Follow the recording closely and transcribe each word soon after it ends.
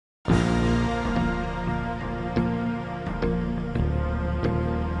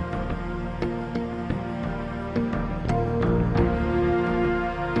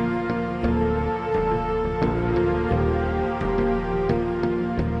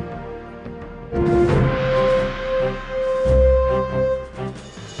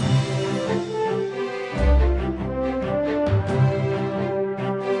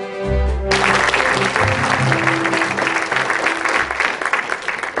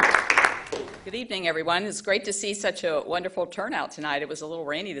Good evening, everyone. It's great to see such a wonderful turnout tonight. It was a little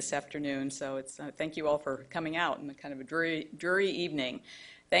rainy this afternoon, so thank you all for coming out in a kind of a dreary evening.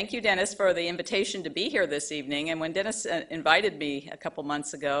 Thank you, Dennis, for the invitation to be here this evening. And when Dennis invited me a couple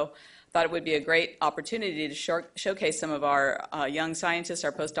months ago, I thought it would be a great opportunity to showcase some of our young scientists,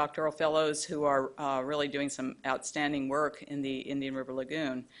 our postdoctoral fellows who are really doing some outstanding work in the Indian River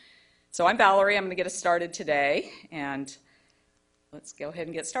Lagoon. So I'm Valerie. I'm going to get us started today, and let's go ahead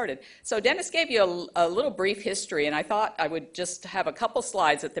and get started. So Dennis gave you a little brief history, and I thought I would just have a couple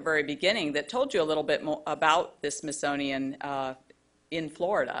slides at the very beginning that told you a little bit more about the Smithsonian in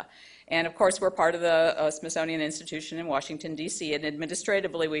Florida. And of course, we're part of the Smithsonian Institution in Washington, D.C., and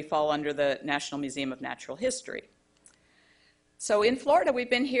administratively we fall under the National Museum of Natural History. So in Florida, we've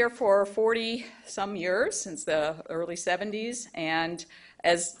been here for 40-some years, since the early 70s, and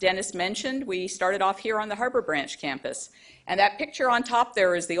as Dennis mentioned, we started off here on the Harbor Branch campus. And that picture on top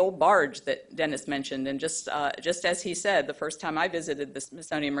there is the old barge that Dennis mentioned. And just as he said, the first time I visited the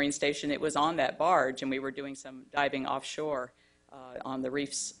Smithsonian Marine Station, it was on that barge, and we were doing some diving offshore on the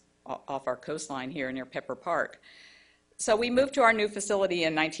reefs off our coastline here near Pepper Park. So we moved to our new facility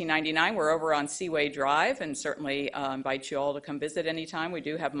in 1999. We're over on Seaway Drive, and certainly invite you all to come visit anytime. We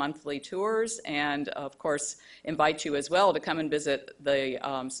do have monthly tours, and of course invite you as well to come and visit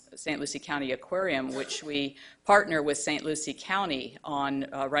the St. Lucie County Aquarium, which we partner with St. Lucie County on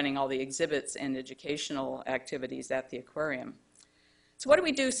running all the exhibits and educational activities at the aquarium. So what do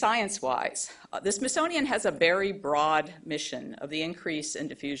we do science-wise? The Smithsonian has a very broad mission of the increase and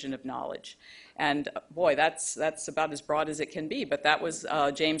diffusion of knowledge. And boy, that's about as broad as it can be, but that was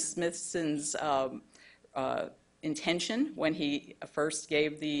James Smithson's intention when he first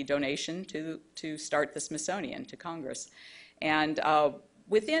gave the donation to start the Smithsonian to Congress. And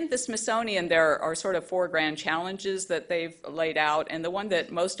within the Smithsonian, there are sort of 4 grand challenges that they've laid out, and the one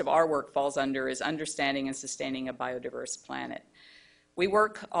that most of our work falls under is understanding and sustaining a biodiverse planet. We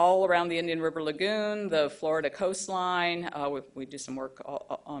work all around the Indian River Lagoon, the Florida coastline. We do some work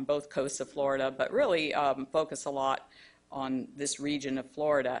on both coasts of Florida, but really focus a lot on this region of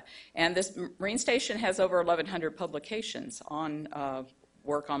Florida. And this marine station has over 1,100 publications on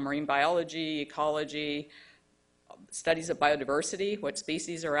work on marine biology, ecology, studies of biodiversity, what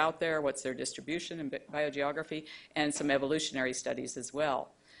species are out there, what's their distribution and biogeography, and some evolutionary studies as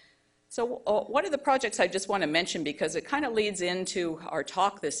well. So one of the projects I just want to mention, because it kind of leads into our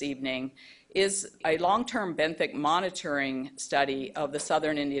talk this evening, is a long-term benthic monitoring study of the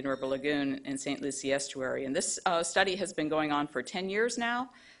southern Indian River Lagoon and St. Lucie Estuary. And this study has been going on for 10 years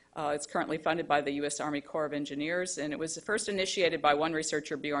now. It's currently funded by the U.S. Army Corps of Engineers, and it was first initiated by one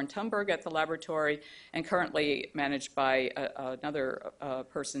researcher, Bjorn Thunberg, at the laboratory, and currently managed by another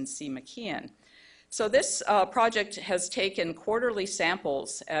person, C. McKeon. So this project has taken quarterly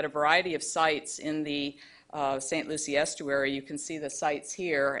samples at a variety of sites in the St. Lucie Estuary. You can see the sites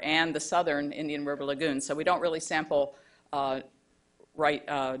here, and the southern Indian River Lagoon. So we don't really sample right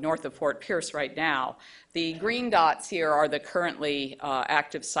north of Fort Pierce right now. The green dots here are the currently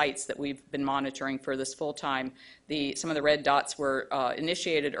active sites that we've been monitoring for this full time. Some of the red dots were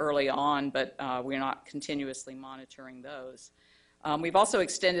initiated early on, but we're not continuously monitoring those. We've also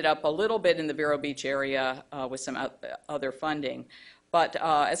extended up a little bit in the Vero Beach area with some other funding. But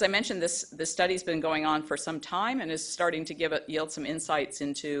as I mentioned, this study's been going on for some time and is starting to yield some insights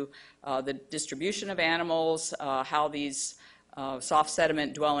into the distribution of animals, how these soft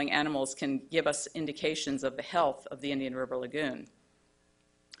sediment dwelling animals can give us indications of the health of the Indian River Lagoon.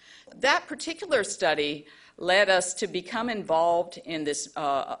 That particular study led us to become involved in this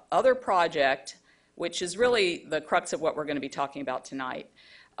other project, which is really the crux of what we're going to be talking about tonight.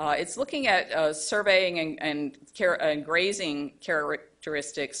 It's looking at surveying and grazing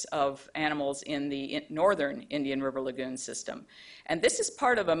characteristics of animals in the northern Indian River Lagoon system. And this is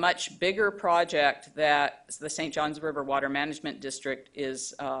part of a much bigger project that the St. Johns River Water Management District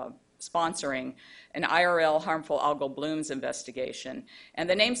is sponsoring, an IRL harmful algal blooms investigation. And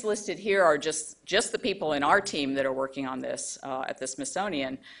the names listed here are just the people in our team that are working on this at the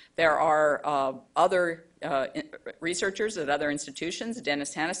Smithsonian. There are other researchers at other institutions.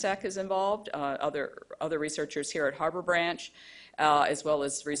 Dennis Hanasak is involved, other researchers here at Harbor Branch, as well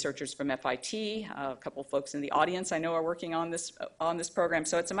as researchers from FIT. A couple folks in the audience I know are working on this program.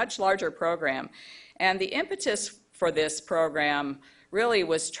 So it's a much larger program. And the impetus for this program really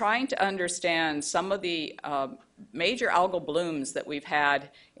was trying to understand some of the major algal blooms that we've had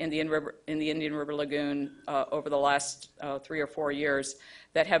in the Indian River Lagoon over the last 3 or 4 years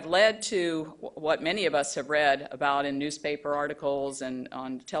that have led to what many of us have read about in newspaper articles and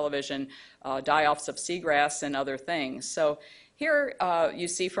on television, die-offs of seagrass and other things. So Here you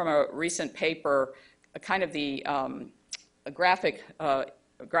see from a recent paper kind of the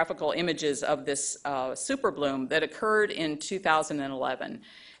graphical images of this super bloom that occurred in 2011.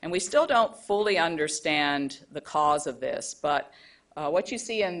 And we still don't fully understand the cause of this, but what you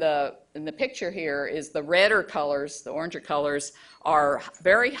see in the picture here is the redder colors, the oranger colors, are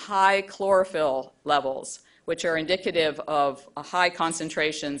very high chlorophyll levels, which are indicative of high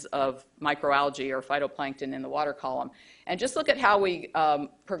concentrations of microalgae or phytoplankton in the water column. And just look at how we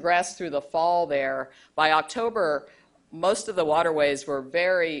progressed through the fall there. By October, most of the waterways were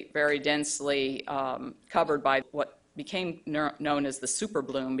very, very densely covered by what became known as the super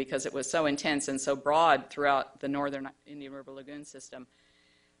bloom because it was so intense and so broad throughout the northern Indian River Lagoon system.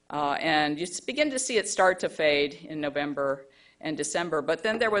 And you begin to see it start to fade in November and December. But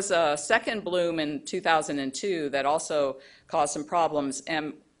then there was a second bloom in 2002 that also caused some problems.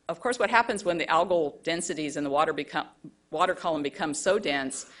 And of course, what happens when the algal densities in the water column become so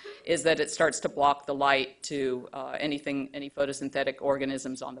dense is that it starts to block the light to any photosynthetic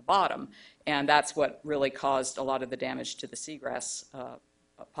organisms on the bottom. And that's what really caused a lot of the damage to the seagrass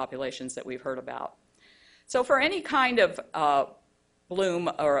populations that we've heard about. So for any kind of bloom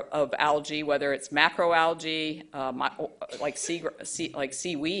of algae, whether it's macroalgae like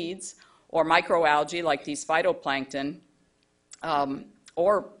seaweeds, or microalgae like these phytoplankton,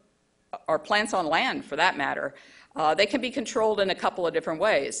 or plants on land for that matter, they can be controlled in a couple of different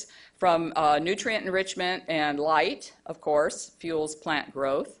ways. From nutrient enrichment and light, of course, fuels plant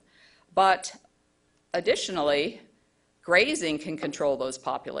growth, but additionally, grazing can control those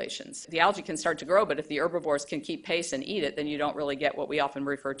populations. The algae can start to grow, but if the herbivores can keep pace and eat it, then you don't really get what we often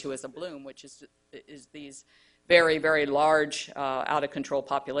refer to as a bloom, which is these very, very large, out-of-control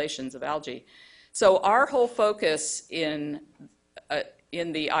populations of algae. So our whole focus in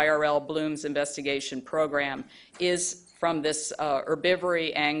the IRL Blooms Investigation program is from this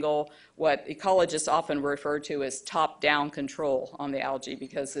herbivory angle, what ecologists often refer to as top-down control on the algae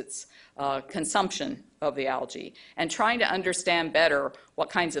because it's consumption of the algae, and trying to understand better what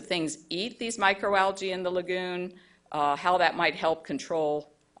kinds of things eat these microalgae in the lagoon, how that might help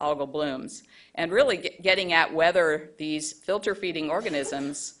control algal blooms, and really getting at whether these filter-feeding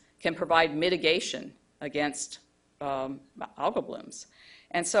organisms can provide mitigation against algal blooms.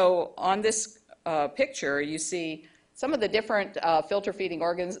 And so on this picture, you see some of the different filter-feeding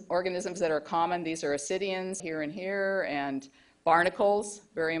organisms that are common. These are ascidians here and here, and barnacles,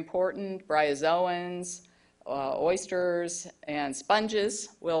 very important, bryozoans, oysters, and sponges.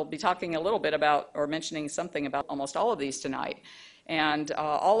 We'll be talking a little bit about, or mentioning something about almost all of these tonight. And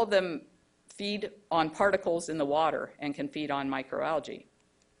all of them feed on particles in the water and can feed on microalgae.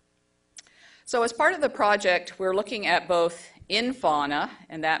 So as part of the project, we're looking at both infauna,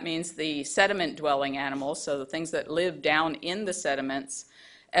 and that means the sediment-dwelling animals, so the things that live down in the sediments,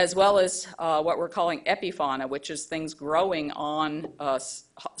 as well as what we're calling epifauna, which is things growing on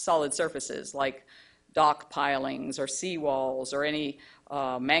solid surfaces, like dock pilings or seawalls or any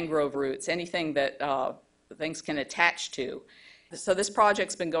mangrove roots, anything that things can attach to. So this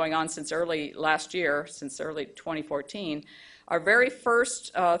project's been going on since early last year, since early 2014. Our very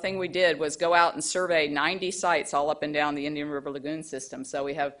first thing we did was go out and survey 90 sites all up and down the Indian River Lagoon system. So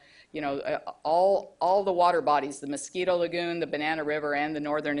we have, all the water bodies, the Mosquito Lagoon, the Banana River, and the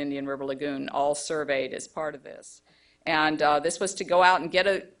Northern Indian River Lagoon, all surveyed as part of this. And this was to go out and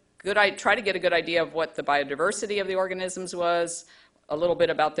try to get a good idea of what the biodiversity of the organisms was, a little bit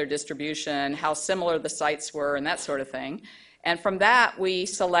about their distribution, how similar the sites were, and that sort of thing. And from that, we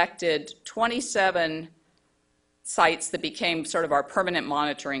selected 27 sites that became sort of our permanent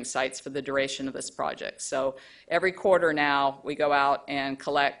monitoring sites for the duration of this project. So every quarter now, we go out and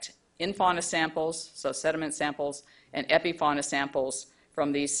collect infauna samples, so sediment samples, and epifauna samples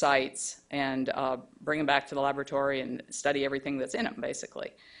from these sites and bring them back to the laboratory and study everything that's in them,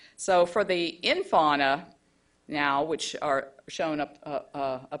 basically. So for the infauna now, which are shown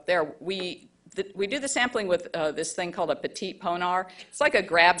up there, we do the sampling with this thing called a petite ponar. It's like a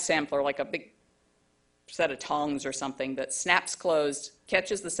grab sampler, like a big set of tongs or something that snaps closed,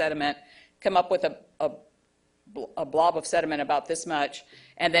 catches the sediment, come up with a blob of sediment about this much,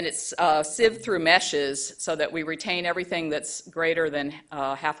 and then it's sieved through meshes so that we retain everything that's greater than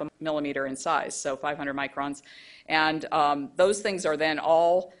half a millimeter in size, so 500 microns. And those things are then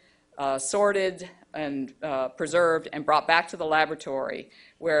all sorted and preserved and brought back to the laboratory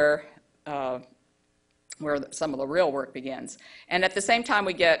where some of the real work begins. And at the same time,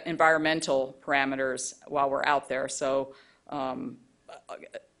 we get environmental parameters while we're out there. So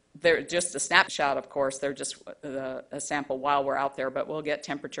they're just a snapshot, of course. They're just a sample while we're out there, but we'll get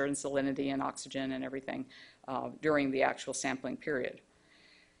temperature and salinity and oxygen and everything during the actual sampling period.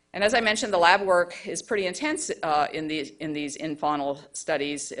 And as I mentioned, the lab work is pretty intense in these infaunal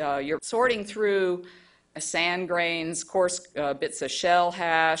studies. You're sorting through sand grains, coarse bits of shell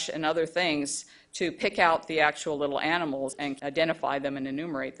hash, and other things to pick out the actual little animals and identify them and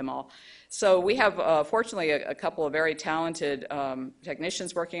enumerate them all. So we have, fortunately, a couple of very talented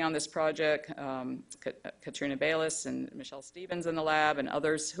technicians working on this project, Katrina Bayless and Michelle Stevens in the lab, and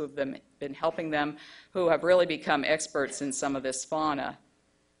others who have been helping them, who have really become experts in some of this fauna.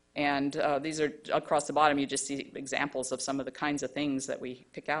 And these are, across the bottom, you just see examples of some of the kinds of things that we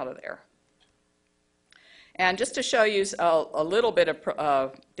pick out of there. And just to show you a little bit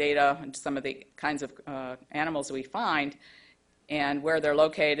of data on some of the kinds of animals we find and where they're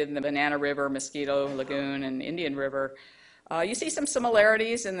located in the Banana River, Mosquito Lagoon, and Indian River, you see some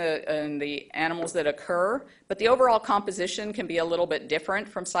similarities in the animals that occur, but the overall composition can be a little bit different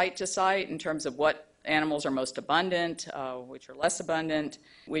from site to site in terms of what animals are most abundant, which are less abundant.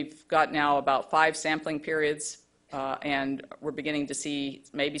 We've got now about 5 sampling periods, and we're beginning to see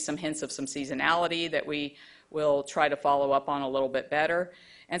maybe some hints of some seasonality that we will try to follow up on a little bit better.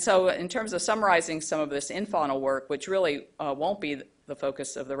 And so in terms of summarizing some of this infaunal work, which really won't be the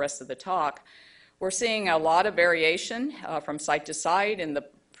focus of the rest of the talk, we're seeing a lot of variation from site to site in the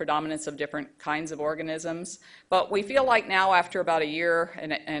predominance of different kinds of organisms. But we feel like now, after about a year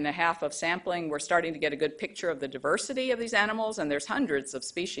and a half of sampling, we're starting to get a good picture of the diversity of these animals, and there's hundreds of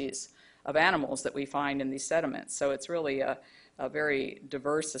species of animals that we find in these sediments. So it's really a very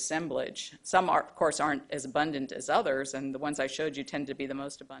diverse assemblage. Some, of course, aren't as abundant as others, and the ones I showed you tend to be the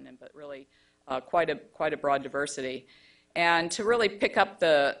most abundant, but really quite a broad diversity. And to really pick up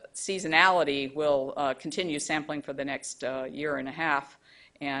the seasonality, we'll continue sampling for the next year and a half,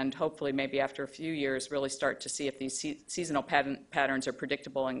 and hopefully maybe after a few years really start to see if these seasonal patterns are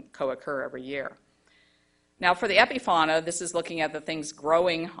predictable and co-occur every year. Now for the epifauna, this is looking at the things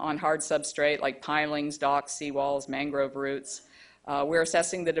growing on hard substrate like pilings, docks, seawalls, mangrove roots. We're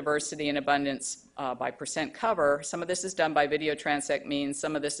assessing the diversity and abundance by percent cover. Some of this is done by video transect means.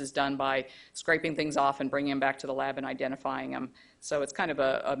 Some of this is done by scraping things off and bringing them back to the lab and identifying them. So it's kind of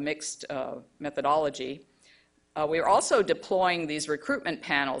a mixed methodology. We're also deploying these recruitment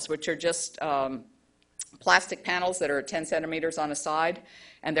panels, which are just plastic panels that are 10 centimeters on a side,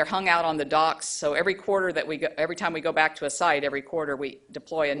 and they're hung out on the docks. So every quarter that every time we go back to a site, every quarter we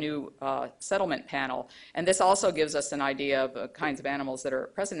deploy a new settlement panel. And this also gives us an idea of the kinds of animals that are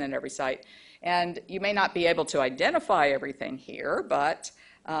present in every site. And you may not be able to identify everything here, but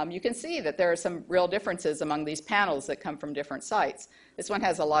you can see that there are some real differences among these panels that come from different sites. This one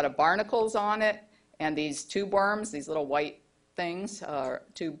has a lot of barnacles on it, and these tube worms, these little white things,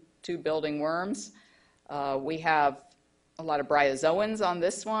 tube building worms. We have a lot of bryozoans on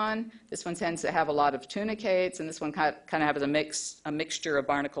this one. This one tends to have a lot of tunicates, and this one kind of has a mixture of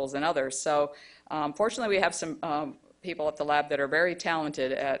barnacles and others. So fortunately, we have some people at the lab that are very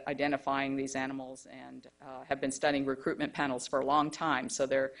talented at identifying these animals and have been studying recruitment panels for a long time. So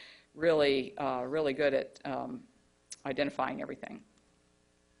they're really, really good at identifying everything.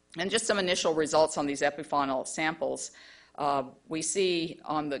 And just some initial results on these epifaunal samples. We see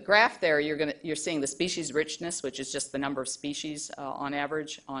on the graph there, you're seeing the species richness, which is just the number of species on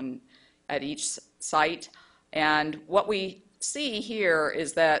average at each site. And what we see here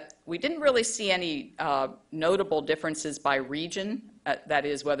is that we didn't really see any notable differences by region. That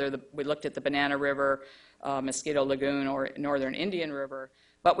is, whether we looked at the Banana River, Mosquito Lagoon, or Northern Indian River.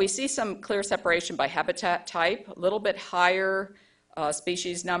 But we see some clear separation by habitat type, a little bit higher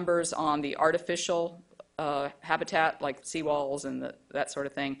species numbers on the artificial habitat, like seawalls and that sort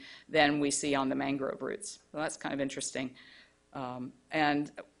of thing, than we see on the mangrove roots. So that's kind of interesting.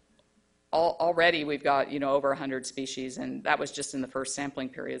 And already we've got over 100 species, and that was just in the first sampling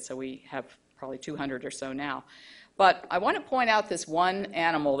period, so we have probably 200 or so now. But I want to point out this one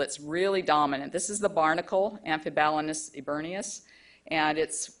animal that's really dominant. This is the barnacle, Amphibalanus eburneus, and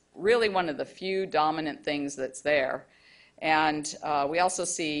it's really one of the few dominant things that's there. And we also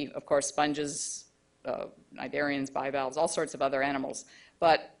see, of course, sponges, cnidarians, bivalves, all sorts of other animals.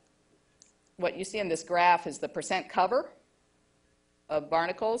 But what you see in this graph is the percent cover of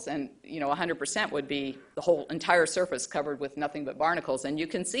barnacles, and 100% would be the whole entire surface covered with nothing but barnacles. And you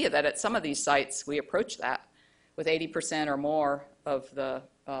can see that at some of these sites we approach that with 80% or more of the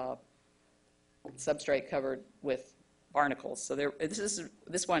substrate covered with barnacles. So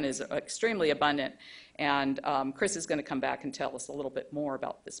this one is extremely abundant, and Chris is going to come back and tell us a little bit more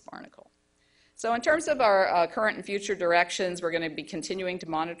about this barnacle. So in terms of our current and future directions, we're going to be continuing to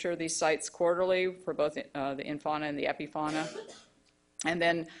monitor these sites quarterly for both the infauna and the epifauna. And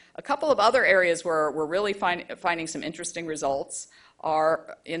then a couple of other areas where we're really finding some interesting results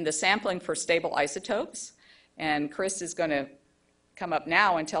are in the sampling for stable isotopes. And Chris is going to come up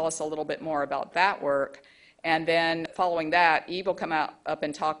now and tell us a little bit more about that work. And then following that, Eve will come up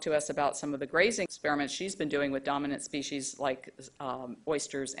and talk to us about some of the grazing experiments she's been doing with dominant species like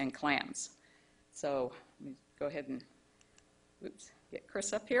oysters and clams. So let me go ahead and get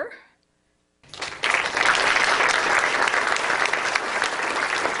Chris up here.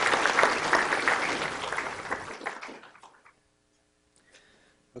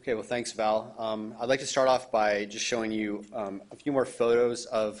 Okay, well, thanks, Val. I'd like to start off by just showing you a few more photos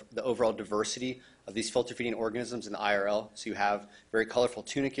of the overall diversity of these filter-feeding organisms in the IRL. So you have very colorful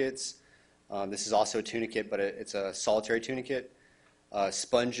tunicates. This is also a tunicate, but it's a solitary tunicate.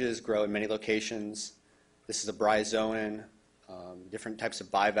 Sponges grow in many locations. This is a bryozoan, different types of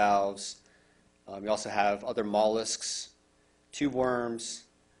bivalves. You also have other mollusks, tube worms,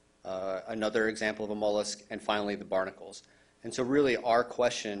 another example of a mollusk, and finally the barnacles. And so really our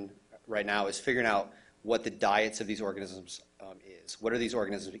question right now is figuring out what the diets of these organisms is. What are these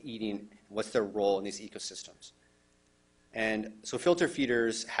organisms eating? What's their role in these ecosystems? And so filter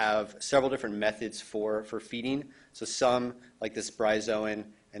feeders have several different methods for feeding. So some, like this bryozoan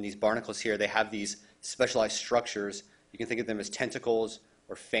and these barnacles here, they have these specialized structures. You can think of them as tentacles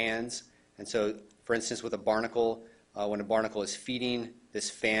or fans. And so, for instance, with a barnacle, when a barnacle is feeding, this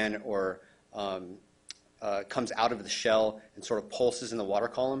fan or comes out of the shell and sort of pulses in the water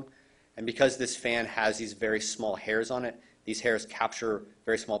column. And because this fan has these very small hairs on it, these hairs capture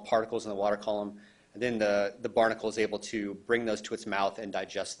very small particles in the water column, and then the barnacle is able to bring those to its mouth and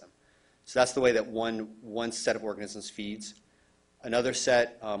digest them. So that's the way that one set of organisms feeds. Another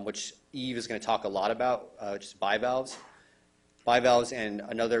set, which Eve is going to talk a lot about, which is bivalves. Bivalves and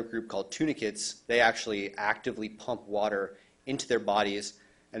another group called tunicates, they actually actively pump water into their bodies,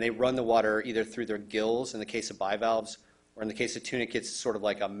 and they run the water either through their gills in the case of bivalves, or in the case of tunicates, it's sort of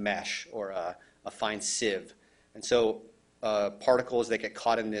like a mesh or a fine sieve. And so particles that get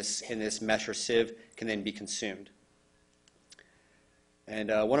caught in this mesh or sieve can then be consumed. And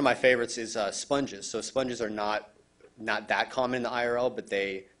one of my favorites is sponges. So sponges are not that common in the IRL, but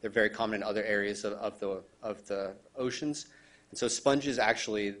they're very common in other areas of the oceans. And so sponges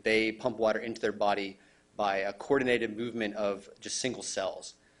actually, they pump water into their body by a coordinated movement of just single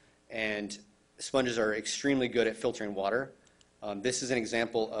cells. And sponges are extremely good at filtering water. This is an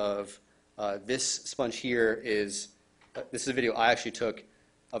example of this sponge here this is a video I actually took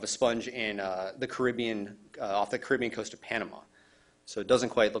of a sponge in the Caribbean, off the Caribbean coast of Panama. So it doesn't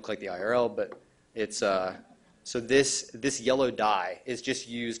quite look like the IRL, but it's, so this yellow dye is just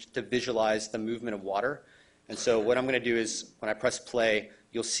used to visualize the movement of water. And so what I'm going to do is when I press play,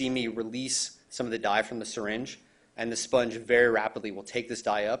 you'll see me release some of the dye from the syringe, and the sponge very rapidly will take this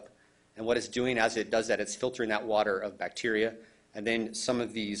dye up. And what it's doing as it does that, it's filtering that water of bacteria. And then some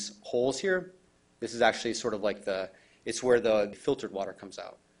of these holes here, this is actually sort of like it's where the filtered water comes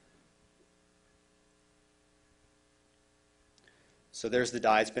out. So there's the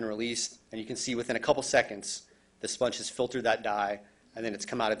dye, it's been released, and you can see within a couple seconds, the sponge has filtered that dye, and then it's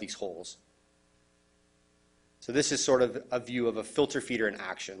come out of these holes. So this is sort of a view of a filter feeder in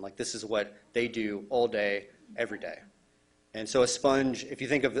action. Like this is what they do all day, every day. And so a sponge, if you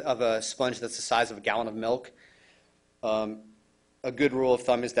think of a sponge that's the size of a gallon of milk, a good rule of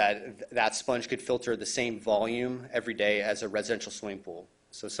thumb is that that sponge could filter the same volume every day as a residential swimming pool.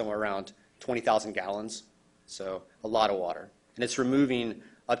 So somewhere around 20,000 gallons, so a lot of water. And it's removing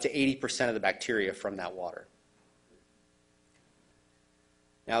up to 80% of the bacteria from that water.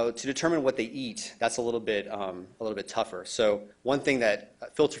 Now, to determine what they eat, that's a little bit tougher. So one thing that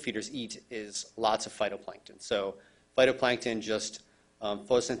filter feeders eat is lots of phytoplankton. So phytoplankton, just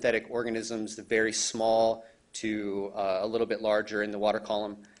photosynthetic organisms, very small to a little bit larger in the water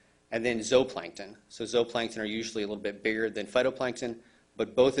column, and then zooplankton. So zooplankton are usually a little bit bigger than phytoplankton,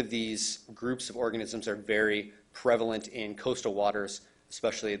 but both of these groups of organisms are very prevalent in coastal waters,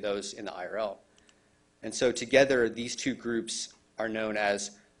 especially those in the IRL. And so together, these two groups are known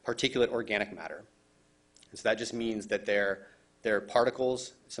as particulate organic matter. And so that just means that they're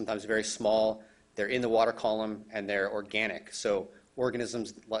particles, sometimes very small, they're in the water column, and they're organic. So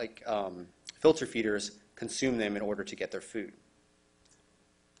organisms like filter feeders consume them in order to get their food.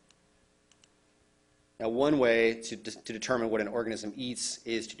 Now, one way to determine what an organism eats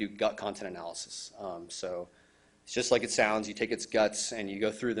is to do gut content analysis. So it's just like it sounds. You take its guts and you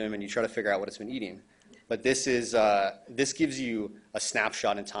go through them and you try to figure out what it's been eating. But this gives you a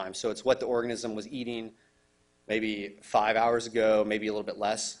snapshot in time. So it's what the organism was eating maybe 5 hours ago, maybe a little bit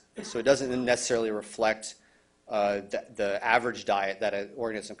less. So it doesn't necessarily reflect the average diet that an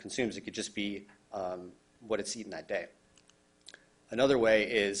organism consumes. It could just be what it's eaten that day. Another way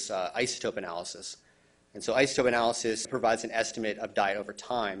is isotope analysis. And so isotope analysis provides an estimate of diet over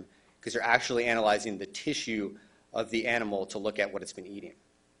time because you're actually analyzing the tissue of the animal to look at what it's been eating.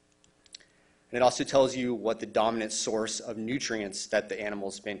 And it also tells you what the dominant source of nutrients that the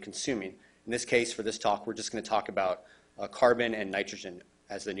animal's been consuming. In this case, for this talk, we're just going to talk about carbon and nitrogen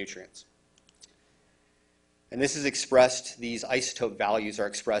as the nutrients. And this is expressed, these isotope values are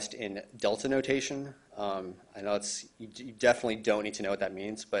expressed in delta notation. I know you definitely don't need to know what that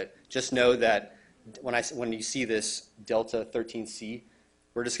means, but just know that when you see this delta 13C,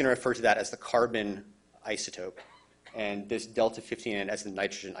 we're just going to refer to that as the carbon isotope, and this delta 15N as the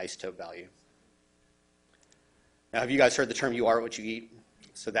nitrogen isotope value. Now, have you guys heard the term "you are what you eat"?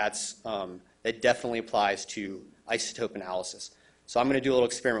 So that definitely applies to isotope analysis. So I'm going to do a little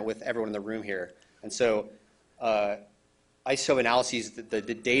experiment with everyone in the room here. And so isotope analyses, the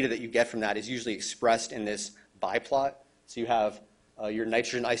data that you get from that is usually expressed in this biplot. So you have your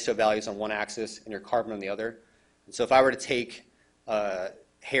nitrogen isotope values on one axis and your carbon on the other. And so if I were to take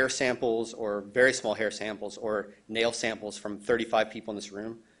hair samples or very small hair samples or nail samples from 35 people in this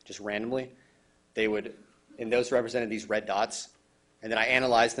room, just randomly, and those represented these red dots, and then I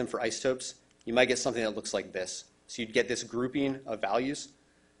analyze them for isotopes, you might get something that looks like this. So you'd get this grouping of values,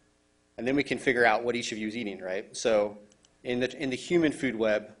 and then we can figure out what each of you is eating, right? So in the human food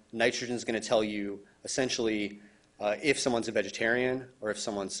web, nitrogen is going to tell you essentially if someone's a vegetarian or if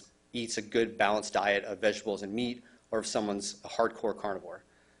someone eats a good balanced diet of vegetables and meat, or if someone's a hardcore carnivore.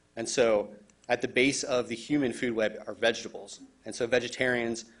 And so at the base of the human food web are vegetables. And so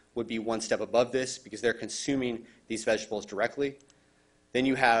vegetarians would be one step above this because they're consuming these vegetables directly. Then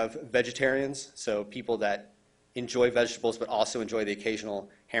you have vegetarians, so people that enjoy vegetables but also enjoy the occasional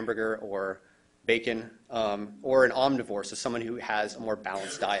hamburger or bacon, or an omnivore, so someone who has a more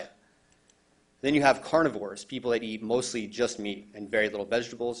balanced diet. Then you have carnivores, people that eat mostly just meat and very little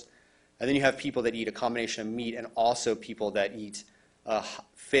vegetables. And then you have people that eat a combination of meat and also people that eat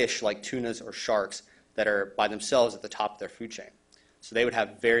fish like tunas or sharks that are by themselves at the top of their food chain. So they would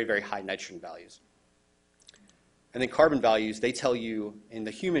have very, very high nitrogen values. And then carbon values, they tell you in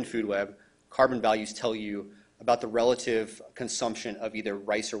the human food web, carbon values tell you about the relative consumption of either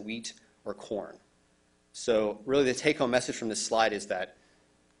rice or wheat or corn. So really the take-home message from this slide is that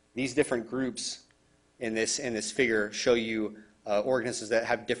these different groups in this figure show you organisms that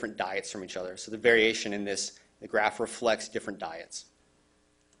have different diets from each other. So the variation in the graph reflects different diets.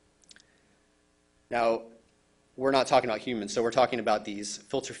 Now, we're not talking about humans, so we're talking about these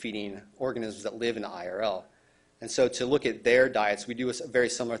filter-feeding organisms that live in the IRL. And so to look at their diets, we do a very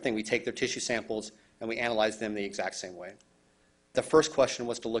similar thing. We take their tissue samples and we analyze them the exact same way. The first question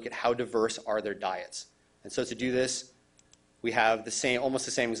was to look at how diverse are their diets. And so to do this, we have almost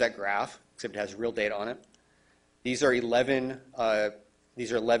the same exact graph, except it has real data on it. These are 11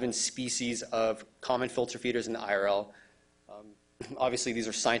 species of common filter feeders in the IRL. Obviously, these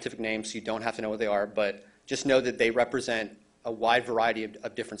are scientific names, so you don't have to know what they are, but just know that they represent a wide variety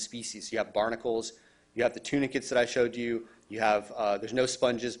of different species. You have barnacles, you have the tunicates that I showed you, you have, there's no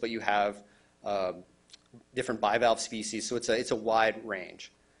sponges, but you have different bivalve species, so it's a wide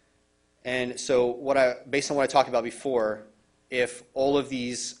range. And so based on what I talked about before, if all of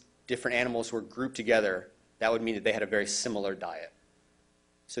these different animals were grouped together, that would mean that they had a very similar diet.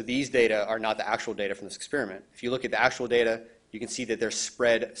 So these data are not the actual data from this experiment. If you look at the actual data, you can see that they're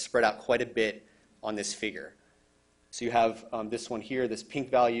spread out quite a bit on this figure. So you have this one here, this pink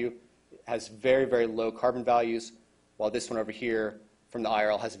value, has very, very low carbon values, while this one over here from the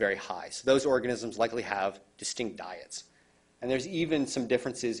IRL has very high. So those organisms likely have distinct diets. And there's even some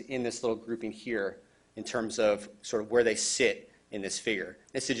differences in this little grouping here in terms of sort of where they sit in this figure.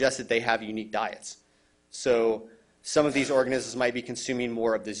 It suggests that they have unique diets. So some of these organisms might be consuming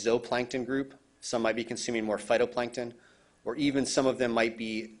more of the zooplankton group, some might be consuming more phytoplankton, or even some of them might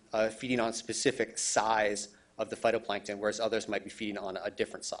be feeding on a specific size of the phytoplankton, whereas others might be feeding on a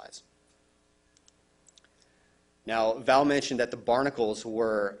different size. Now, Val mentioned that the barnacles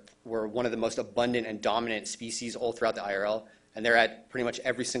were one of the most abundant and dominant species all throughout the IRL, and they're at pretty much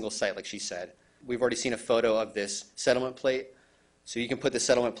every single site, like she said. We've already seen a photo of this settlement plate. So you can put the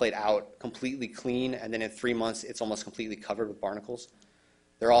settlement plate out completely clean, and then in 3 months, it's almost completely covered with barnacles.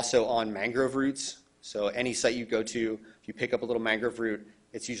 They're also on mangrove roots. So any site you go to, if you pick up a little mangrove root,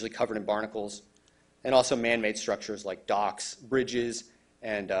 it's usually covered in barnacles. And also man-made structures like docks, bridges,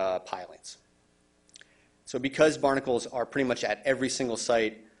 and pilings. So because barnacles are pretty much at every single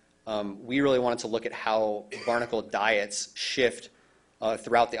site, we really wanted to look at how barnacle diets shift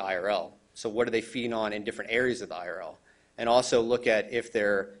throughout the IRL. So what are they feeding on in different areas of the IRL? And also look at if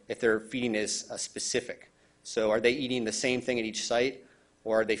their feeding is specific. So are they eating the same thing at each site,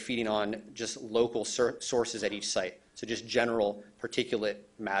 or are they feeding on just local sources at each site? So just general particulate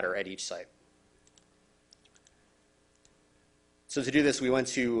matter at each site. So to do this, we went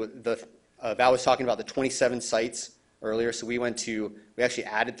to Val was talking about the 27 sites earlier. So we actually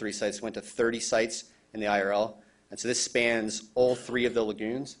added 3 sites, went to 30 sites in the IRL. And so this spans all 3 of the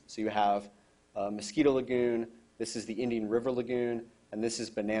lagoons. So you have Mosquito Lagoon, this is the Indian River Lagoon, and this is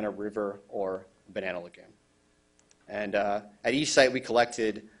Banana River or Banana Lagoon. And at each site we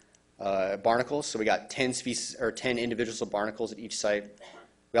collected barnacles. So we got 10 species or 10 individuals of barnacles at each site.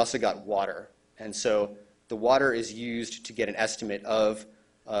 We also got water. And so the water is used to get an estimate of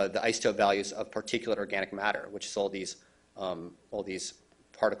the isotope values of particulate organic matter, which is all these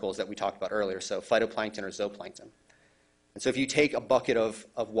particles that we talked about earlier, so phytoplankton or zooplankton. And so if you take a bucket of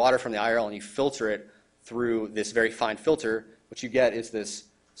water from the IRL and you filter it through this very fine filter, what you get is this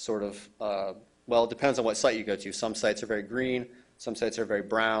sort of, well, it depends on what site you go to. Some sites are very green, some sites are very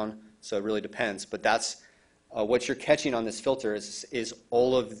brown, so it really depends. But that's what you're catching on this filter is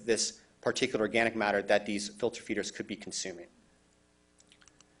all of this particulate organic matter that these filter feeders could be consuming.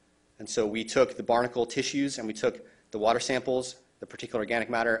 And so we took the barnacle tissues and we took the water samples, the particulate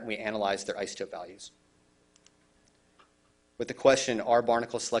organic matter, and we analyzed their isotope values. With the question, are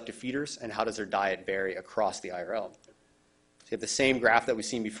barnacles selective feeders, and how does their diet vary across the IRL? So you have the same graph that we've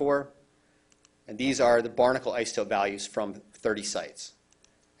seen before, and these are the barnacle isotope values from 30 sites.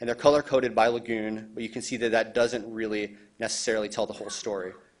 And they're color-coded by lagoon, but you can see that that doesn't really necessarily tell the whole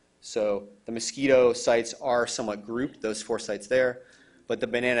story. So the mosquito sites are somewhat grouped, those 4 sites there, but the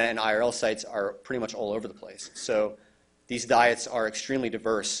banana and IRL sites are pretty much all over the place. So these diets are extremely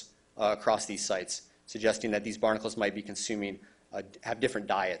diverse across these sites, suggesting that these barnacles might be consuming, have different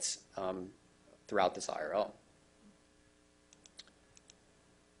diets throughout this IRL.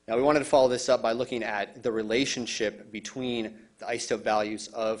 Now we wanted to follow this up by looking at the relationship between the isotope values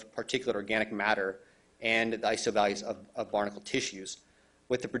of particulate organic matter and the isotope values of barnacle tissues,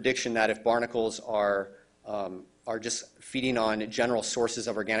 with the prediction that if barnacles are just feeding on general sources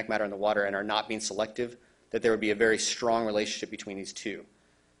of organic matter in the water and are not being selective, that there would be a very strong relationship between these two.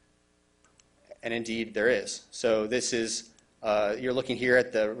 And indeed, there is. So this is, you're looking here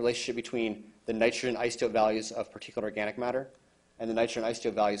at the relationship between the nitrogen isotope values of particulate organic matter and the nitrogen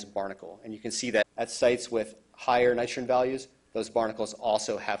isotope values of barnacle. And you can see that at sites with higher nitrogen values, those barnacles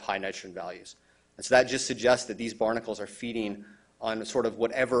also have high nitrogen values. And so that just suggests that these barnacles are feeding on sort of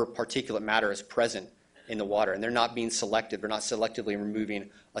whatever particulate matter is present in the water. And they're not being selective. They're not selectively removing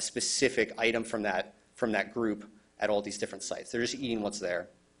a specific item from that group at all these different sites. They're just eating what's there.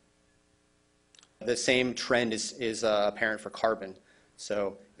 The same trend is apparent for carbon.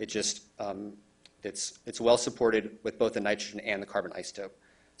 So it just, it's well supported with both the nitrogen and the carbon isotope.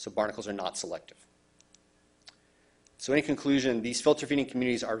 So barnacles are not selective. So in conclusion, these filter feeding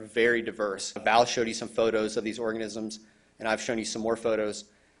communities are very diverse. Val showed you some photos of these organisms, and I've shown you some more photos.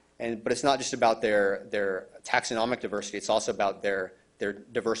 But it's not just about their taxonomic diversity, it's also about their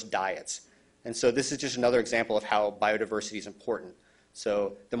diverse diets. And so this is just another example of how biodiversity is important.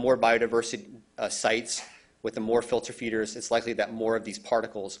 So the more biodiversity sites with the more filter feeders, it's likely that more of these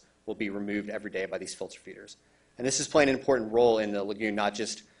particles will be removed every day by these filter feeders. And this is playing an important role in the lagoon, not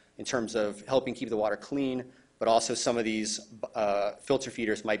just in terms of helping keep the water clean, but also some of these filter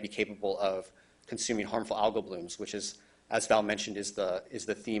feeders might be capable of consuming harmful algal blooms, which is, as Val mentioned, is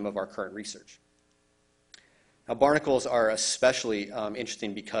the theme of our current research. Now, barnacles are especially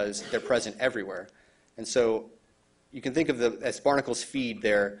interesting because they're present everywhere. And so you can think of as barnacles feed,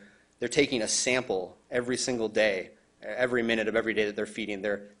 they're taking a sample every single day, every minute of every day that they're feeding.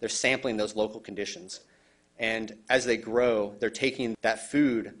 They're sampling those local conditions. And as they grow, they're taking that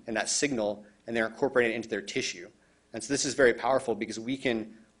food and that signal and they're incorporating it into their tissue. And so this is very powerful because we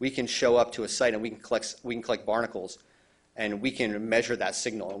can show up to a site and we can collect barnacles and we can measure that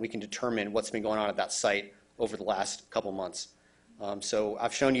signal and we can determine what's been going on at that site over the last couple months. So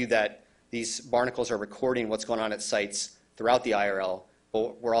I've shown you that these barnacles are recording what's going on at sites throughout the IRL,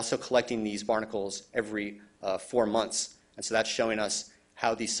 but we're also collecting these barnacles every 4 months. And so that's showing us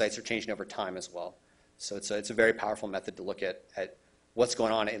how these sites are changing over time as well. So it's a very powerful method to look at what's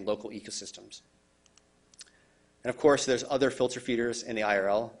going on in local ecosystems. And of course, there's other filter feeders in the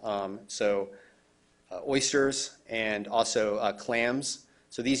IRL. Oysters and also clams.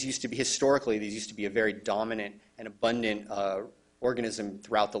 So these used to be, historically, these used to be a very dominant and abundant organism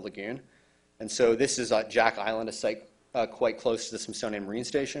throughout the lagoon. And so this is Jack Island, a site quite close to the Smithsonian Marine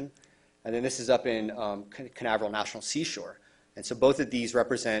Station. And then this is up in Canaveral National Seashore. And so both of these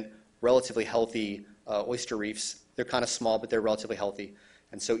represent relatively healthy oyster reefs. They're kind of small, but they're relatively healthy.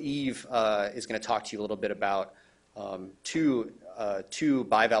 And so Eve is going to talk to you a little bit about two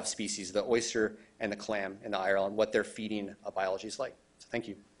bivalve species, the oyster and the clam in the IRL, and what their feeding biology is like. So thank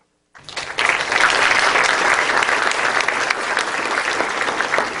you.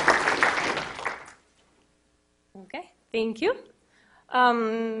 Okay, thank you.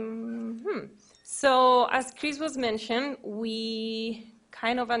 So as Chris was mentioned, we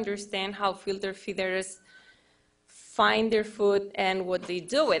kind of understand how filter feeders find their food and what they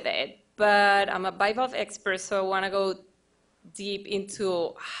do with it. But I'm a bivalve expert, so I want to go deep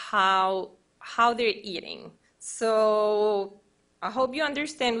into how they're eating. So I hope you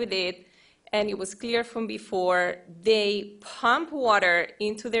understand with it, and it was clear from before, they pump water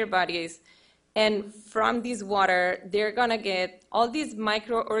into their bodies, and from this water, they're going to get all these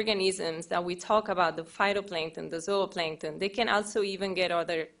microorganisms that we talk about, the phytoplankton, the zooplankton. They can also even get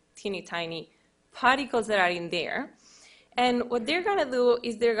other teeny tiny particles that are in there. And what they're going to do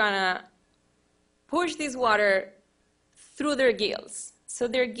is they're going to push this water through their gills. So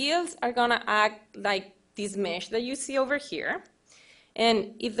their gills are going to act like this mesh that you see over here.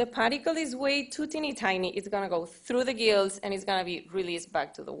 And if the particle is way too teeny tiny, it's going to go through the gills and it's going to be released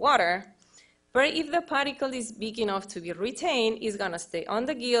back to the water. But if the particle is big enough to be retained, it's going to stay on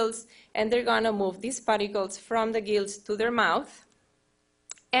the gills, and they're going to move these particles from the gills to their mouth,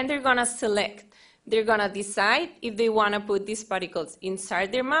 and they're going to select. They're going to decide if they want to put these particles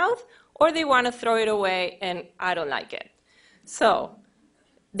inside their mouth or they want to throw it away and I don't like it. So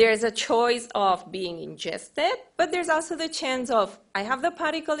there's a choice of being ingested, but there's also the chance of I have the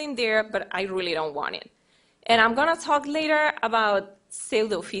particle in there, but I really don't want it. And I'm going to talk later about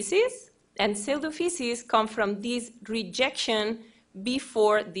pseudofeces. And pseudofeces come from this rejection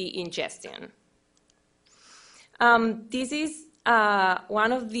before the ingestion. This is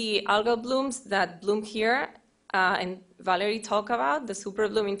one of the algal blooms that bloom here, and Valerie talked about, the super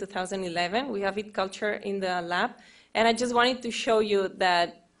bloom in 2011. We have it cultured in the lab. And I just wanted to show you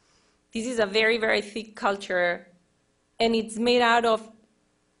that this is a very, very thick culture, and it's made out of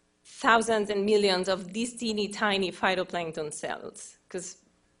thousands and millions of these teeny tiny phytoplankton cells, because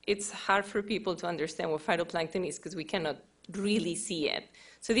it's hard for people to understand what phytoplankton is because we cannot really see it.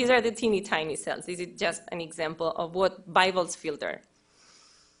 So these are the teeny tiny cells. This is just an example of what bivalves filter.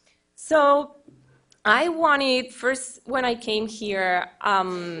 So I wanted, first when I came here,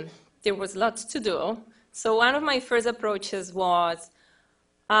 there was lots to do. So one of my first approaches was,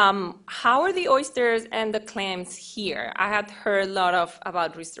 how are the oysters and the clams here? I had heard a lot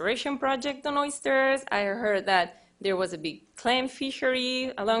about restoration project on oysters. I heard that there was a big clam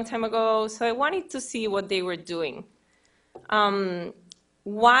fishery a long time ago, so I wanted to see what they were doing.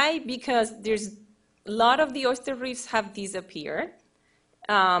 Why? Because there's a lot of the oyster reefs have disappeared,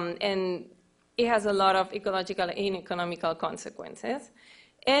 and it has a lot of ecological and economical consequences.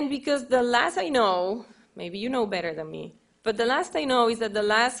 And because the last I know, maybe you know better than me, but the last I know is that the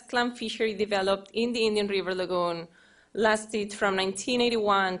last clam fishery developed in the Indian River Lagoon lasted from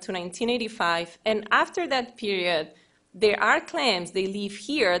 1981 to 1985, and after that period, there are clams, they live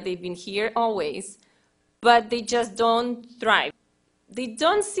here, they've been here always, but they just don't thrive. They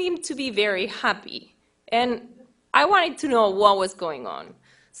don't seem to be very happy, and I wanted to know what was going on.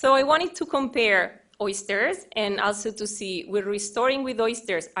 So I wanted to compare oysters and also to see, with restoring with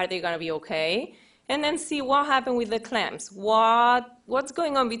oysters, are they going to be okay? And then see what happened with the clams, what's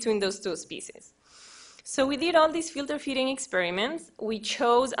going on between those two species. So we did all these filter feeding experiments. We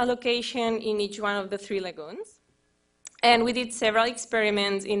chose a location in each one of the 3 lagoons. And we did several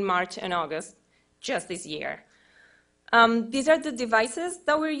experiments in March and August, just this year. These are the devices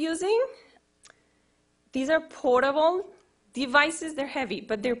that we're using. These are portable devices. They're heavy,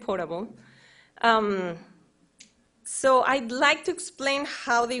 but they're portable. So I'd like to explain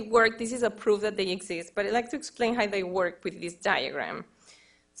how they work. This is a proof that they exist, but I'd like to explain how they work with this diagram.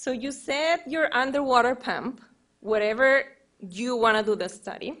 So you set your underwater pump, wherever you want to do the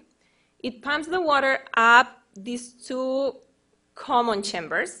study. It pumps the water up these 2 common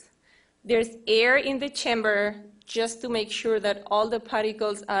chambers. There's air in the chamber just to make sure that all the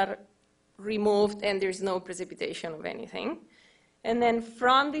particles are removed and there's no precipitation of anything. And then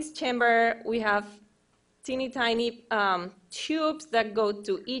from this chamber, we have teeny tiny tubes that go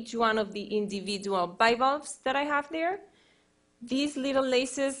to each one of the individual bivalves that I have there. These little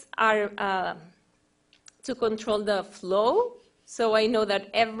laces are to control the flow, so I know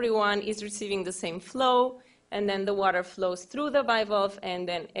that everyone is receiving the same flow, and then the water flows through the bivalve and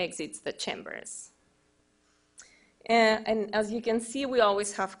then exits the chambers. And as you can see, we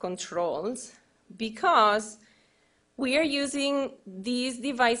always have controls because we are using these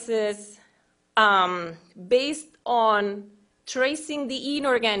devices based on tracing the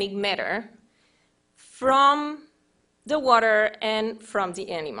inorganic matter from the water and from the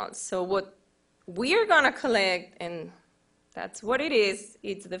animals. So what we're going to collect, and that's what it is,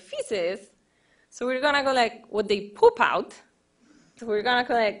 it's the feces. So we're going to collect what they poop out. So we're going to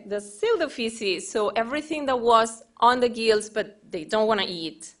collect the pseudofeces, so everything that was on the gills but they don't want to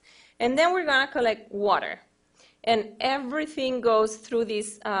eat. And then we're going to collect water. And everything goes through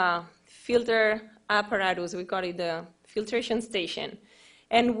this filter apparatus. We call it the filtration station.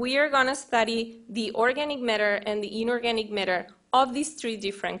 And we are going to study the organic matter and the inorganic matter of these three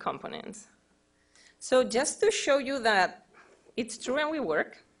different components. So just to show you that it's true and we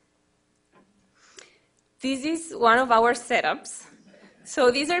work, this is one of our setups. So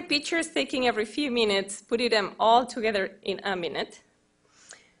these are pictures taken every few minutes, putting them all together in a minute.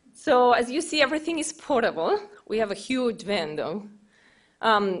 So as you see, everything is portable. We have a huge van, though.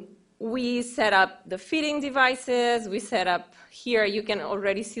 We set up the feeding devices. We set up here, you can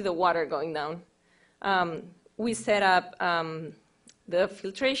already see the water going down. We set up the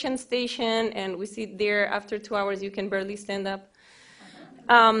filtration station, and we sit there. After 2 hours, you can barely stand up.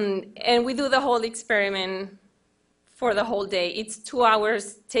 And we do the whole experiment for the whole day. It's 2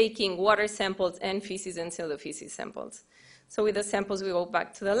 hours taking water samples and feces and pseudofeces samples. So with the samples, we go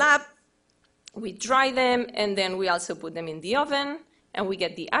back to the lab, we dry them, and then we also put them in the oven, and we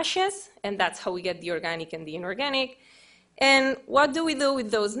get the ashes, and that's how we get the organic and the inorganic. And what do we do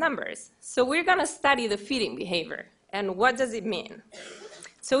with those numbers? So we're going to study the feeding behavior. And what does it mean?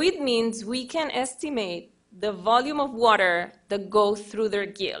 So it means we can estimate the volume of water that goes through their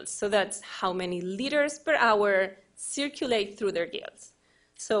gills. So that's how many liters per hour circulate through their gills.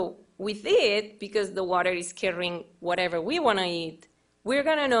 So with it, because the water is carrying whatever we want to eat, we're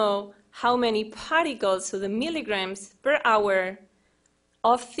going to know how many particles, so the milligrams per hour,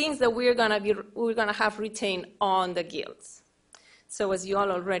 of things that we're going to have retained on the gills. So as you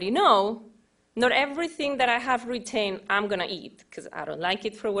all already know, not everything that I have retained I'm going to eat, because I don't like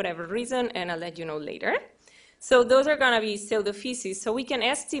it for whatever reason, and I'll let you know later. So those are going to be pseudofeces, so we can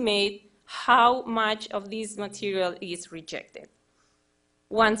estimate how much of this material is rejected.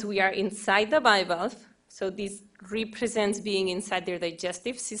 Once we are inside the bivalve, so this represents being inside their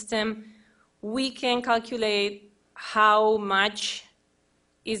digestive system, we can calculate how much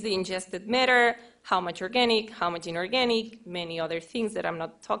is the ingested matter, how much organic, how much inorganic, many other things that I'm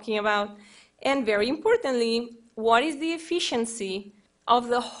not talking about. And very importantly, what is the efficiency of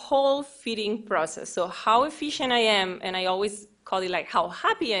the whole feeding process? So how efficient I am, and I always call it like how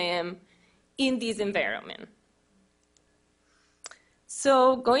happy I am in this environment.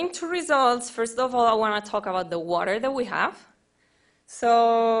 So going to results, first of all, I want to talk about the water that we have.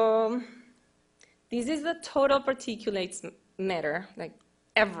 So this is the total particulates matter, like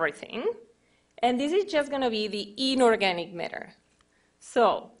everything. And this is just going to be the inorganic matter.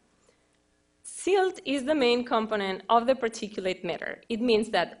 So silt is the main component of the particulate matter. It means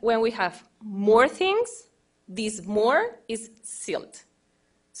that when we have more things, this more is silt.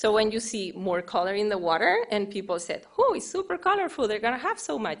 So when you see more color in the water and people said, oh, it's super colorful, they're going to have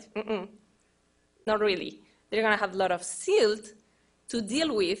so much. Not really. They're going to have a lot of silt to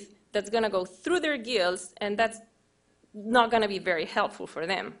deal with that's going to go through their gills, and that's not going to be very helpful for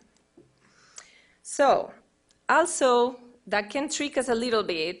them. So also, that can trick us a little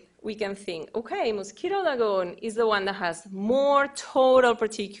bit. We can think, okay, Mosquito Lagoon is the one that has more total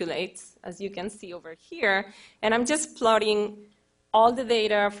particulates, as you can see over here. And I'm just plotting all the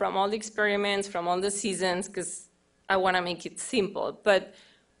data from all the experiments, from all the seasons, because I want to make it simple. But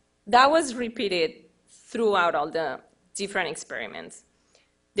that was repeated throughout all the different experiments.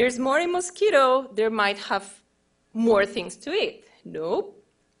 There's more in mosquito, there might have more things to eat. Nope.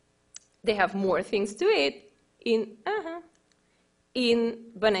 They have more things to eat in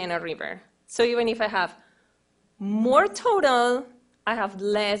Banana River. So even if I have more total, I have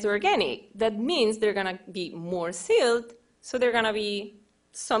less organic. That means they're going to be more silt, so there are going to be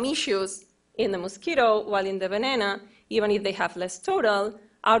some issues in the mosquito, while in the banana, even if they have less total,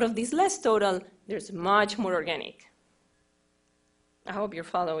 out of this less total, there's much more organic. I hope you're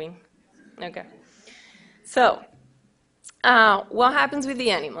following. Okay. So what happens with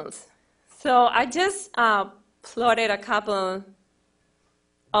the animals? So I just plotted a couple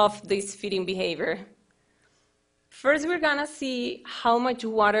of this feeding behavior. First, we're going to see how much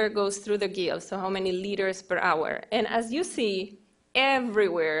water goes through the gills, so how many liters per hour. And as you see,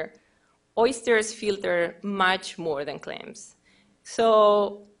 everywhere, oysters filter much more than clams.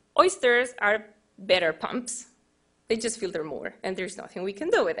 So oysters are better pumps. They just filter more, and there's nothing we can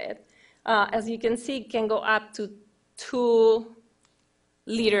do with it. As you can see, it can go up to 2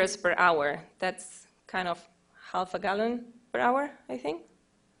 liters per hour. That's kind of half a gallon per hour, I think.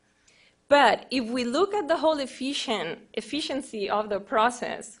 But if we look at the whole efficiency of the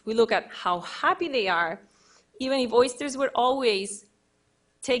process, we look at how happy they are, even if oysters were always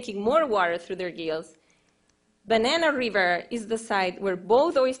taking more water through their gills, Banana River is the site where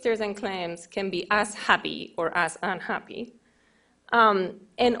both oysters and clams can be as happy or as unhappy.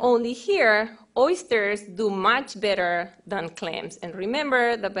 And only here, oysters do much better than clams. And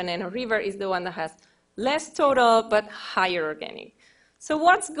remember, the Banana River is the one that has less total but higher organic. So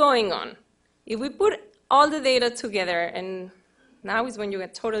what's going on? If we put all the data together, and now is when you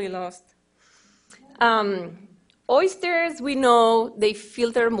get totally lost. Oysters, we know they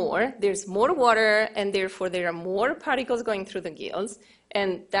filter more. There's more water, and therefore there are more particles going through the gills.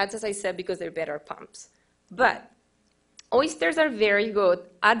 And that's, as I said, because they're better pumps. But oysters are very good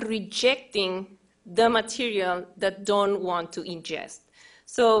at rejecting the material that don't want to ingest.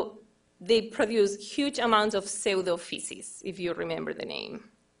 So they produce huge amounts of pseudofeces, if you remember the name.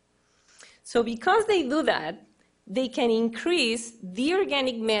 So because they do that, they can increase the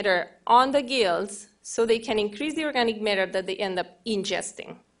organic matter on the gills, so they can increase the organic matter that they end up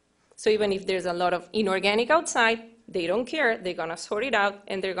ingesting. So even if there's a lot of inorganic outside, they don't care. They're going to sort it out,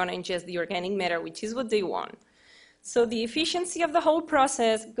 and they're going to ingest the organic matter, which is what they want. So the efficiency of the whole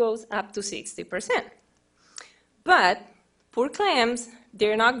process goes up to 60%. But poor clams,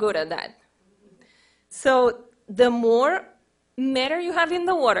 they're not good at that. So the more matter you have in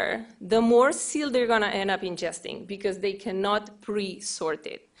the water, the more silt they're going to end up ingesting because they cannot pre-sort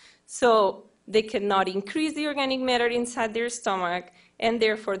it. So they cannot increase the organic matter inside their stomach, and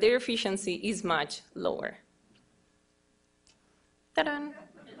therefore their efficiency is much lower. Ta-da!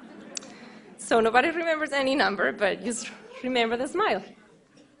 So nobody remembers any number, but just remember the smile.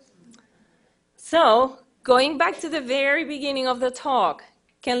 So going back to the very beginning of the talk,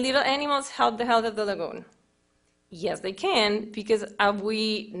 can little animals help the health of the lagoon? Yes, they can, because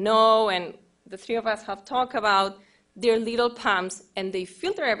we know, and the three of us have talked about, they're little pumps, and they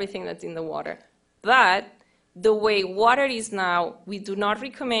filter everything that's in the water. But the way water is now, we do not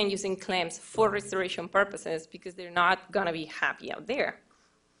recommend using clams for restoration purposes because they're not going to be happy out there.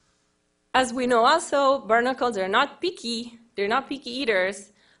 As we know also, barnacles are not picky. They're not picky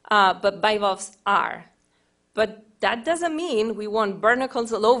eaters, but bivalves are. But that doesn't mean we want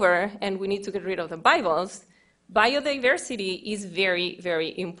barnacles all over and we need to get rid of the bivalves. Biodiversity is very,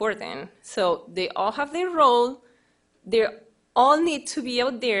 very important. So they all have their role. They all need to be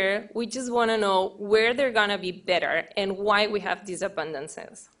out there. We just want to know where they're going to be better and why we have these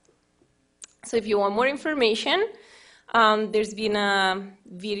abundances. So if you want more information, there's been a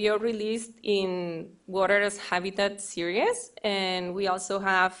video released in Water as Habitat series, and we also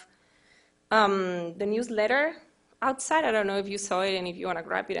have the newsletter outside. I don't know if you saw it and if you want to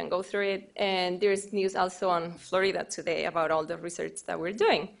grab it and go through it. And there's news also on Florida today about all the research that we're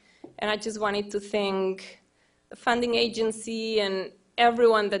doing. And I just wanted to thank the funding agency and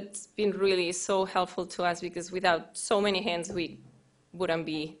everyone that's been really so helpful to us, because without so many hands, we wouldn't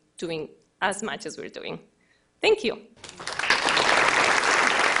be doing as much as we're doing. Thank you.